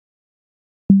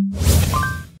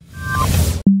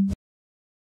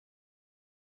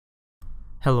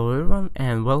Hello everyone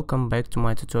and welcome back to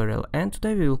my tutorial, and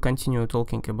today we will continue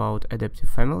talking about adaptive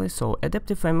family. So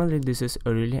adaptive family, this is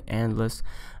a really endless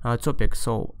topic.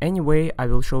 So anyway, I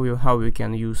will show you how we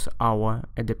can use our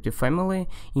adaptive family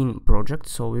in project.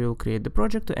 So we will create the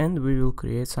project and we will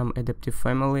create some adaptive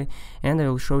family, and I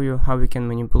will show you how we can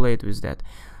manipulate with that.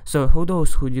 So for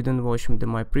those who didn't watch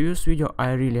my previous video,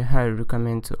 I really highly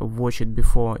recommend watch it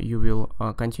before you will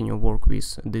continue work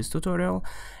with this tutorial,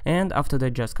 and after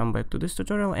that just come back to this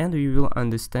tutorial and you will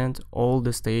understand all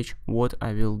the stage what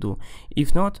I will do.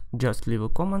 If not, just leave a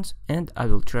comment and I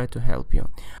will try to help you.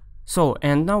 So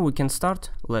and now we can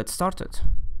start. Let's start it.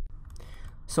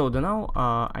 So now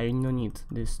I no need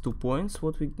these 2 points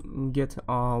what we get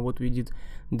what we did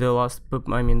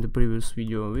the previous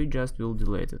video. We just will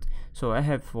delete it. So I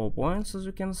have 4 points, as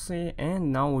you can see,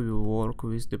 and now we will work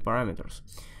with the parameters.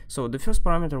 So the first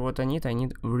parameter what I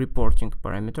need reporting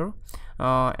parameter,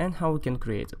 and how we can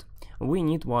create it. We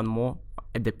need one more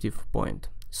adaptive point.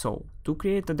 So to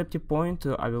create adaptive point,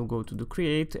 I will go to the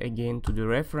create, again to the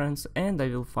reference, and I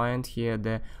will find here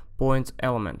the point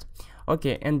element.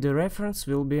 Okay, and the reference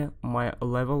will be my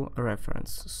level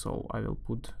reference. So I will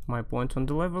put my point on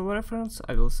the level reference,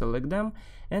 I will select them,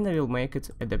 and I will make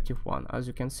it adaptive one. As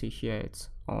you can see here, it's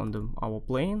on our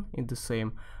plane in the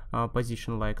same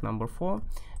position like number 4,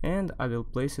 and I will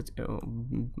place it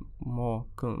more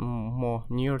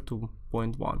near to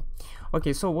point 1.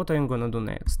 Okay, so what I'm gonna do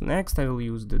next? Next I will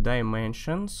use the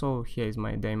dimension. So here is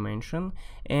my dimension,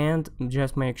 and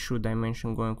just make sure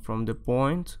dimension going from the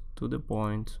point to the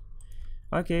point.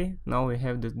 Okay, now we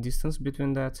have the distance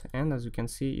between that, and as you can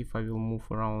see, if I will move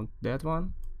around that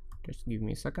one, just give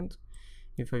me a second,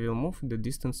 if I will move, the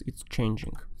distance it's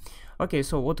changing. Okay,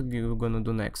 so what are we gonna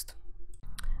do next?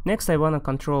 Next I wanna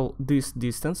control this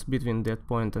distance between that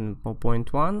point and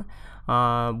point 1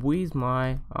 with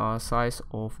my size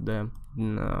of the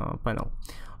panel.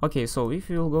 Okay, so if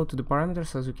you will go to the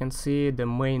parameters, as you can see, the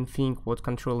main thing what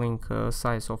controlling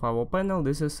size of our panel,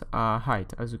 this is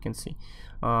height. As you can see,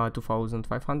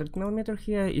 2500 millimeter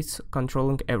here, it's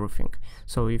controlling everything.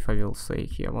 So if I will say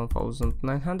here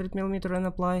 1900 millimeter and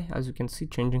apply, as you can see,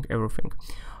 changing everything.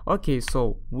 Okay,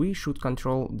 so we should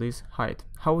control this height.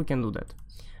 How we can do that?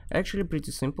 Actually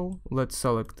pretty simple. Let's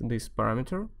select this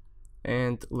parameter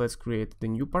and let's create the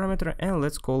new parameter, and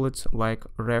let's call it like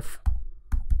ref.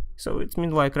 So it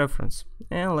means like reference,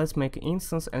 and let's make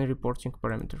instance and reporting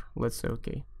parameter. Let's say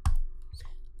okay.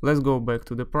 Let's go back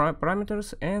to the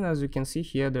parameters, and as you can see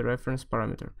here, the reference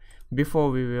parameter. Before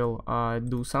we will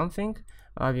do something,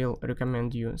 I will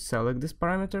recommend you select this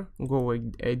parameter, go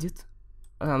edit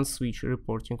and switch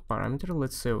reporting parameter.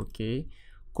 Let's say okay,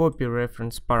 copy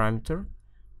reference parameter,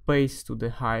 paste to the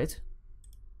height,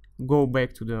 go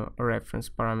back to the reference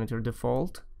parameter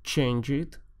default, change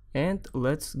it, and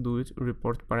let's do it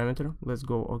report parameter. Let's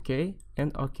go okay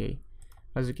and okay.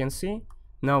 As you can see,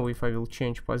 now if I will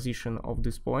change position of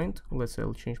this point, let's say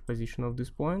I'll change position of this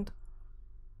point,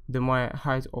 my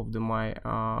height of my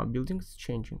building is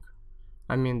changing.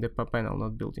 I mean the panel,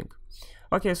 not building.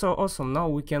 Okay, so awesome. Now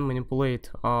we can manipulate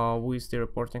with the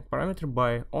reporting parameter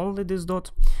by only this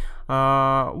dot.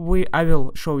 I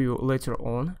will show you later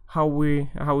on how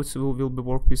it will be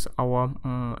work with our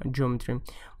geometry.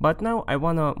 But now I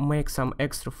wanna make some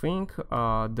extra thing,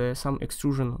 some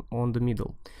extrusion on the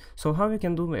middle. So how we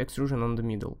can do extrusion on the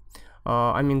middle?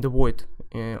 I mean the void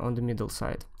on the middle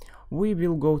side. We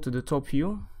will go to the top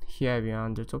view. Here we are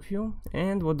under top view,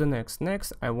 and what the next?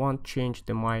 Next I want to change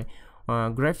my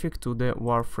graphic to the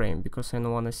wireframe, because I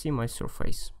don't want to see my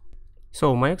surface.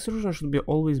 So my extrusion should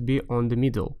always be on the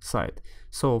middle side.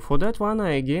 So for that one,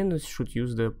 I again should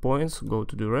use the points, go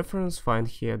to the reference, find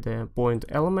here the point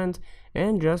element,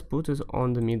 and just put it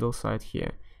on the middle side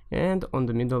here, and on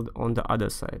the middle on the other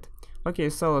side. Okay,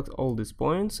 select all these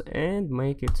points and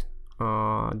make it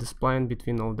the spline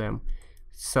between all them.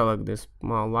 Select this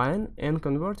line and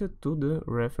convert it to the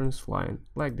reference line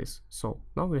like this. So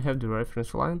now we have the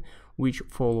reference line which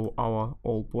follow our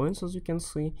all points, as you can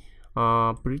see,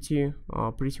 pretty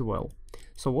well.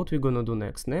 So what we're gonna do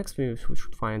next? Next we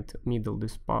should find middle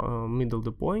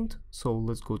the point. So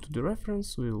let's go to the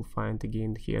reference. We will find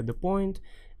again here the point,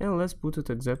 and let's put it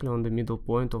exactly on the middle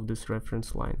point of this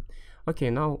reference line. Okay,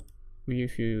 now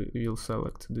if you will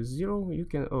select this 0, you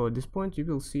can this point, you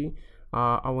will see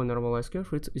our normalized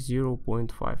curve is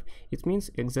 0.5. It means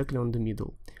exactly on the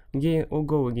middle. Again, we'll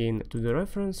go again to the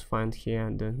reference, find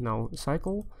here the now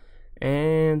cycle,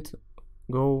 and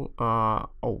go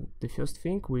the first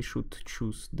thing we should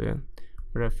choose the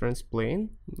reference plane.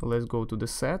 Let's go to the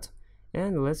set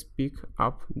and let's pick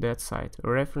up that side,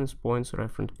 reference point, as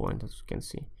you can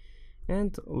see,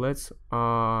 and let's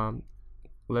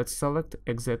let's select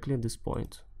exactly this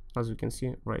point, as you can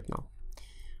see right now.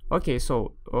 Okay,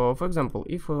 so for example,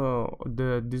 if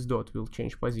this dot will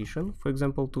change position, for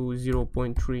example to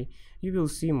 0.3, you will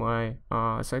see my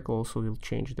cycle also will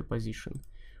change the position.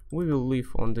 We will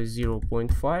leave on the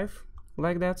 0.5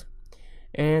 like that,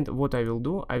 and what I will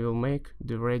do, I will make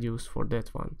the radius for that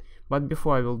one. But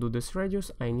before I will do this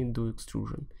radius, I need to do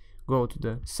extrusion. Go to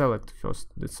the select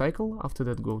first the cycle, after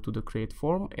that go to the create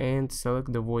form and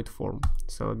select the void form.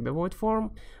 Select the void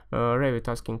form, Revit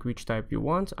asking which type you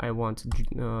want. I want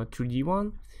 3D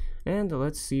one, and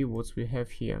let's see what we have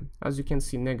here. As you can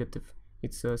see, negative,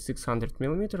 it's 600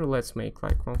 millimeter. Let's make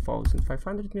like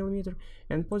 1500 millimeter,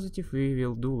 and positive we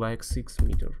will do like 6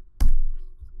 meter,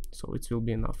 so it will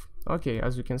be enough. Okay,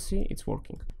 as you can see, it's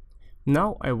working.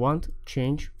 Now I want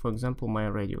change, for example, my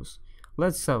radius.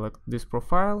 Let's select this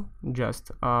profile,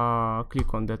 just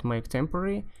click on that make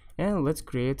temporary, and let's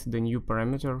create the new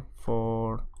parameter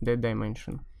for that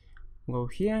dimension. Go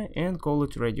here and call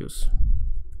it radius.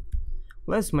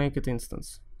 Let's make it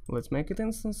instance. Let's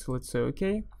say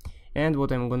okay. And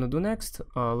what I'm gonna do next,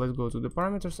 let's go to the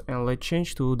parameters and let's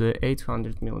change to the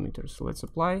 800 millimeters. Let's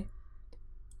apply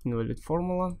invalid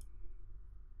formula.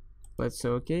 Let's say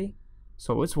okay.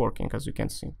 So it's working, as you can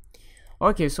see.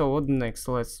 Okay, so what next?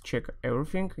 Let's check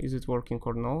everything. Is it working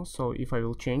or no? So if I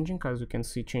will changing, as you can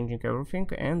see, changing everything,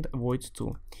 and void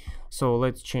too. So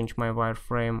let's change my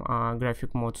wireframe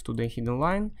graphic mode to the hidden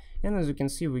line, and as you can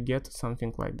see, we get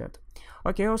something like that.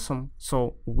 Okay, awesome.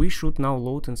 So we should now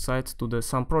load inside to the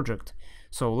SAM project.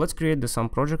 So let's create the SAM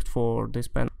project for this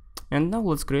panel. And now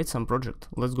let's create SAM project.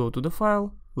 Let's go to the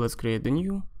file. Let's create the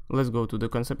new. Let's go to the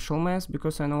conceptual mass,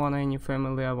 because I don't want any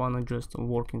family, I wanna just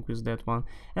working with that one,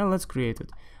 and let's create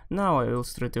it. Now I will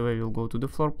straight away will go to the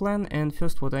floor plan, and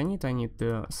first what I need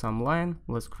the some line.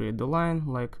 Let's create the line,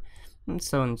 like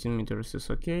 17 meters is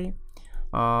okay.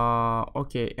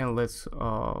 Okay, and let's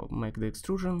make the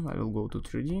extrusion. I will go to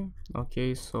 3D.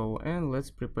 Okay, so and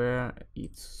let's prepare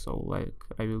it. So like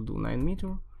I will do 9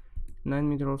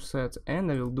 meter offset,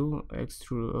 and I will do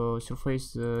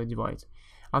surface divide.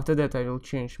 After that I will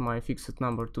change my fixed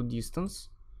number to distance,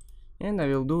 and I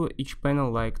will do each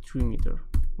panel like 3 meter.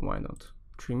 Why not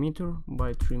 3 meter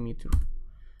by 3 meter?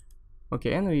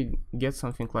 Okay, and we get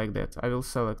something like that. I will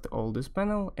select all this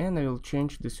panel, and I will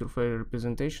change the surface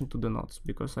representation to the nodes,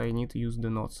 because I need to use the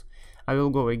nodes. I will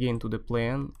go again to the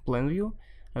plan view.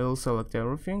 I will select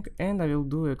everything, and I will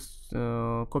do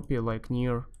copy like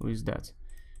near with that.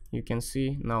 You can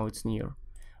see now it's near.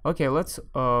 Okay, let's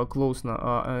close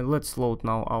now. Let's load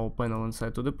now our panel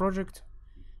inside to the project,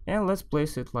 and let's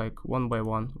place it like one by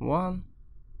one. 1,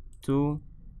 2,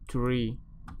 3.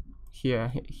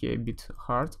 Here a bit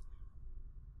hard.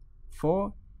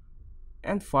 4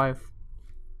 and 5.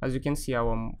 As you can see,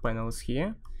 our panel is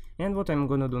here. And what I'm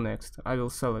gonna do next, I will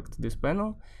select this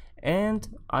panel, and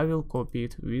I will copy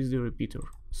it with the repeater.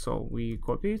 So we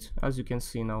copy it, as you can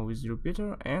see now, with the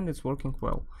repeater, and it's working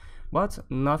well. But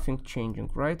nothing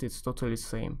changing, right? It's totally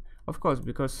same. Of course,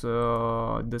 because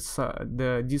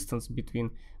the distance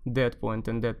between that point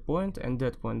and that point, and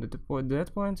that point and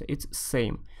that point, it's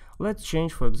same. Let's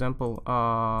change, for example,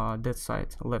 that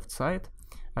side, left side.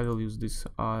 I will use this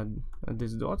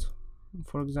this dot,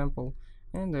 for example,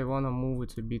 and I wanna move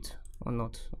it a bit, or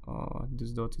not.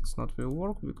 This dot, it's not will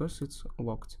work because it's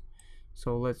locked.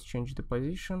 So let's change the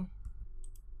position.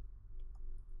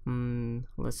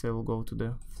 Let's say we'll go to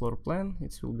the floor plan.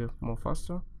 It will be more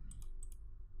faster.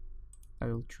 I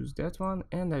will choose that one,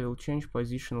 and I will change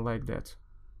position like that.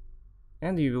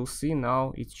 And you will see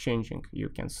now it's changing. You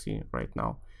can see right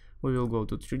now. We will go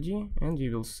to 3D, and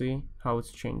you will see how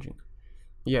it's changing.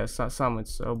 Yes, some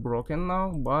it's broken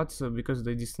now, but because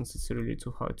the distance is really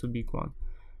too high, too big one,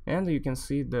 and you can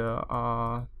see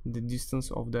the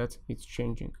distance of that it's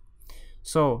changing.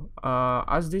 So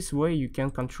as this way you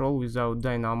can control without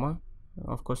Dynamo.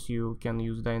 Of course you can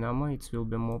use Dynamo, it will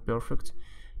be more perfect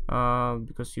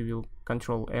because you will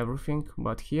control everything.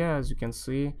 But here, as you can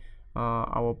see,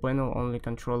 our panel only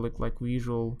control it like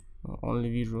only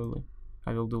visually.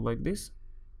 I will do like this,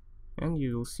 and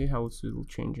you will see how it will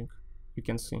changing. You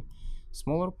can see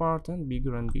smaller part and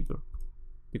bigger,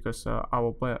 because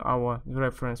our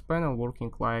reference panel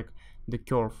working like the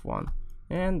curve one,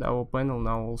 and our panel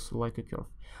now also like a curve.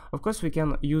 Of course we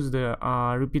can use the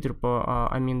repeater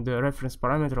the reference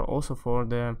parameter also for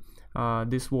the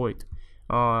this void,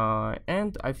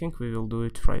 and I think we will do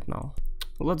it right now.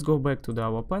 Let's go back to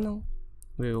our panel.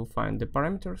 We will find the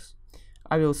parameters.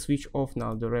 I will switch off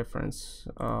now the reference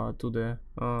to the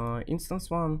instance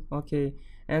one. Okay,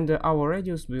 and our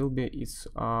radius will be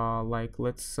like,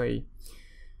 let's say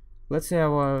let's say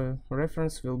our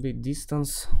reference will be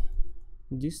distance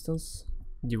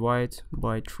divided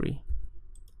by 3.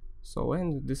 So,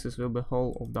 and this is will be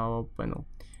whole of our panel,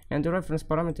 and the reference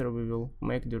parameter we will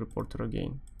make the reporter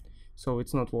again. So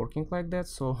it's not working like that,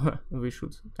 so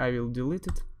I will delete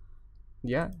it.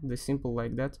 Yeah, the simple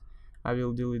like that. I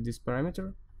will delete this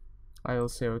parameter, I will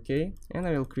say OK, and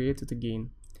I will create it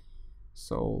again.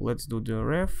 So let's do the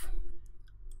ref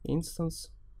instance.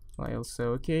 I'll say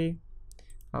OK,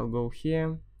 I'll go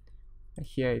here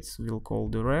it's will call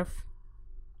the ref,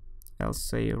 I'll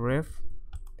say ref,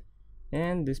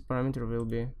 and this parameter will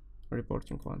be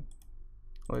reporting one.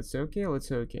 Let's say OK, let's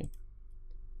say OK.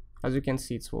 As you can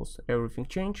see, it was everything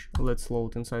changed. Let's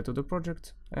load inside of the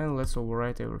project and let's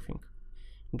overwrite everything.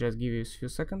 Just give you a few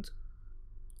seconds,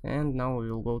 and now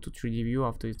we will go to 3D view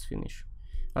after it's finished.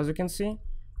 As you can see,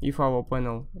 if our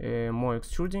panel more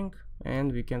extruding,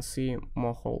 and we can see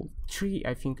more hole. 3,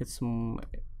 I think it's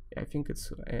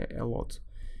a lot.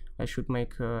 I should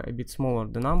make a bit smaller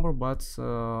the number, but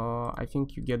I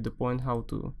think you get the point how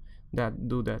to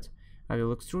do that. I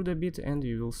will extrude a bit and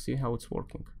you will see how it's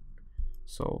working.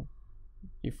 So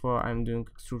if I'm doing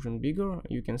extrusion bigger,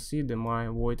 you can see that my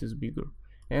void is bigger,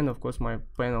 and of course my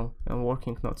panel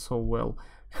working not so well.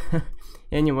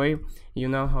 Anyway, you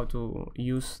know how to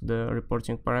use the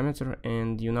reporting parameter,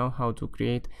 and you know how to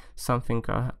create something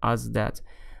as that.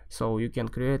 So you can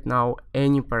create now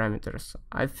any parameters.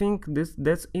 I think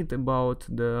that's it about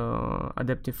the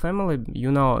adaptive family. You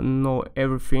know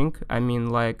everything. I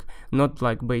mean, like not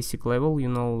like basic level, you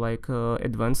know, like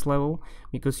advanced level,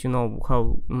 because you know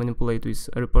how manipulate with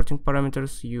reporting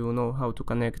parameters, you know how to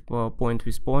connect point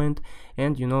with point,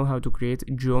 and you know how to create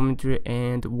geometry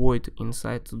and void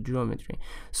inside the geometry.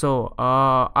 So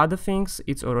other things,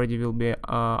 it's already will be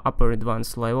upper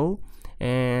advanced level,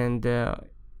 and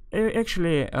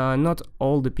actually not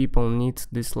all the people need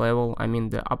this level, I mean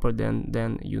the upper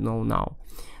than you know now.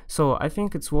 So I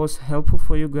think it was helpful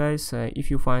for you guys. If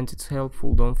you find it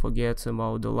helpful, don't forget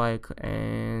about the like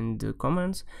and the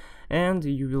comments, and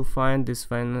you will find this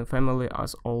family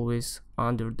as always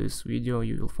under this video.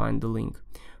 You will find the link.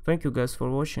 Thank you guys for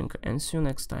watching, and see you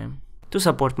next time. To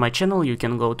support my channel, you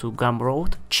can go to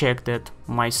Gumroad, check that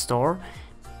my store.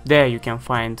 There you can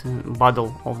find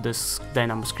bundle of this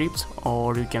Dynamo scripts,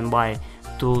 or you can buy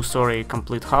 2-story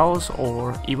complete house,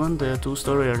 or even the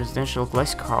 2-story residential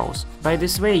classic house. By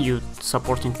this way you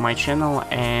supporting my channel,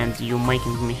 and you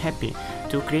making me happy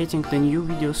to creating the new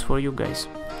videos for you guys.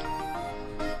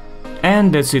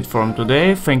 And that's it from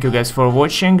today. Thank you guys for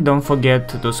watching. Don't forget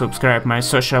to subscribe my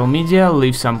social media,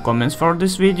 leave some comments for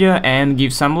this video and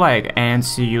give some like, and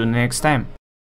see you next time.